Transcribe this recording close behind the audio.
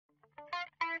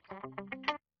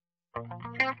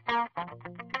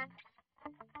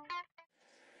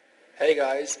Hey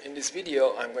guys, in this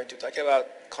video I'm going to talk about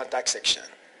contact section.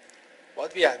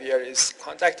 What we have here is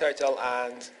contact title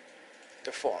and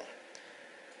the form.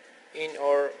 In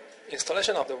our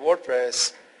installation of the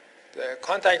WordPress, the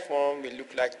contact form will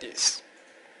look like this.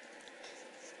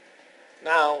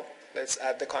 Now let's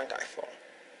add the contact form.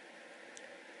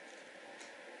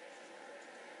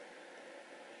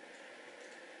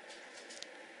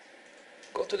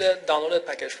 Go to the downloaded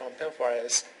package from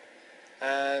ThemeForest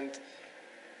and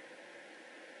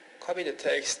copy the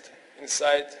text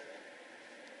inside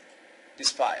this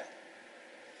file.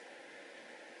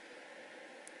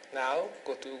 Now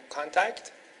go to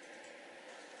Contact,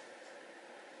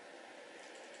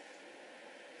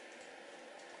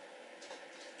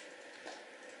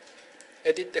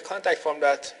 edit the contact form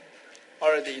that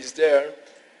already is there,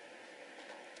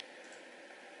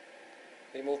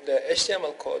 remove the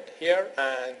HTML code here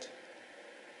and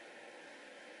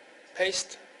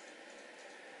paste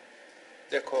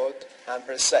the code and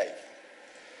press save.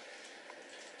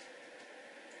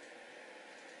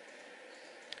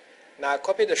 Now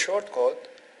copy the shortcode,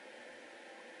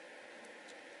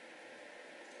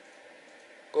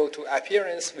 go to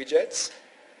Appearance Widgets.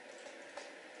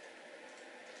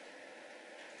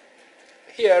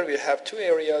 Here we have two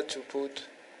areas to put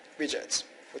widgets,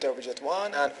 footer widget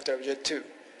 1 and footer widget 2.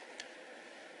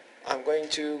 I'm going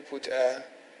to put a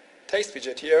text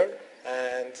widget here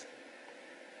and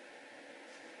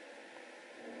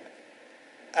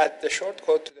add the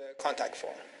shortcode to the contact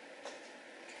form.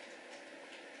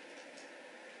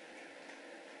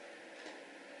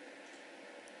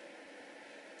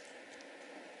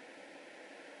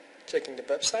 Checking the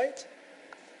website.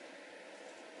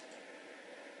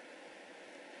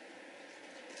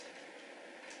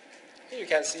 Here you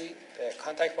can see the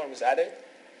contact form is added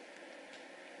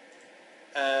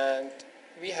and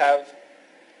we have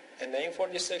a name for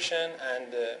this section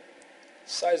and the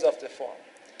size of the form.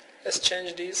 Let's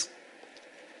change this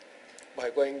by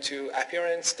going to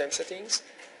Appearance Theme Settings.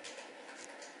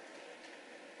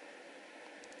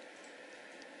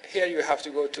 Here you have to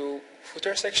go to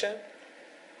Footer section.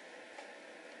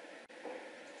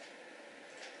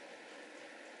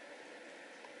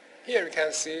 Here you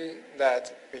can see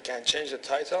that we can change the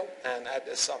title and add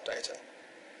a subtitle.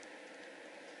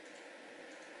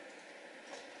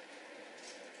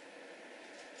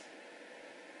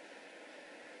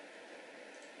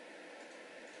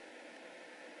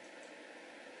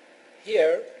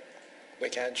 Here we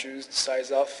can choose the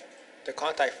size of the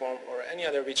contact form or any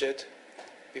other widget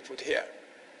we put here.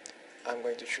 I'm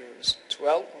going to choose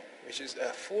 12, which is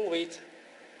a full width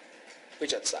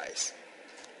widget size.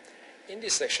 In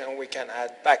this section we can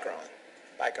add background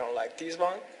like this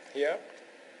one here.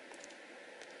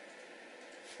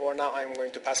 For now I'm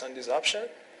going to pass on this option,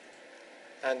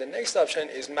 and the next option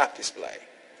is map display.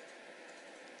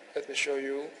 Let me show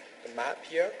you the map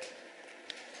here.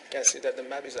 You can see that the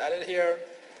map is added here,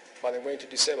 but I'm going to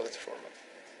disable it for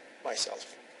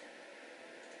myself.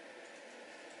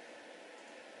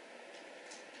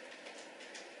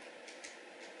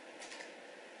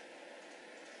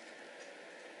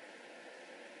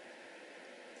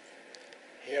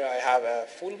 Here I have a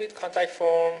full width contact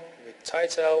form with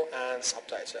title and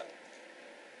subtitle.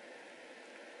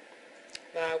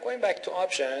 Now going back to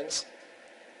options,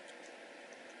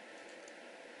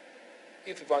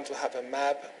 if we want to have a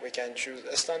map, we can choose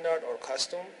a standard or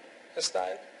custom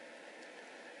style.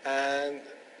 And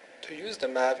to use the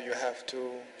map, you have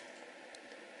to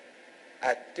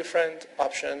add different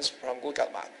options from Google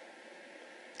Maps.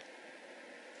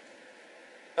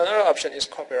 Another option is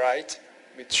copyright,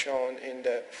 which is shown in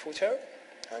the footer.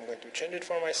 I'm going to change it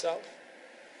for myself.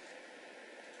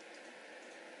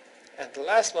 And the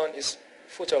last one is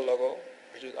footer logo,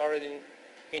 which is already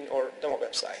in our demo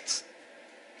websites.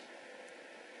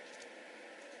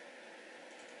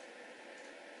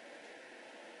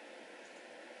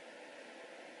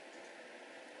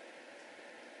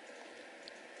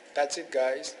 That's it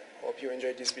guys. Hope you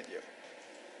enjoyed this video.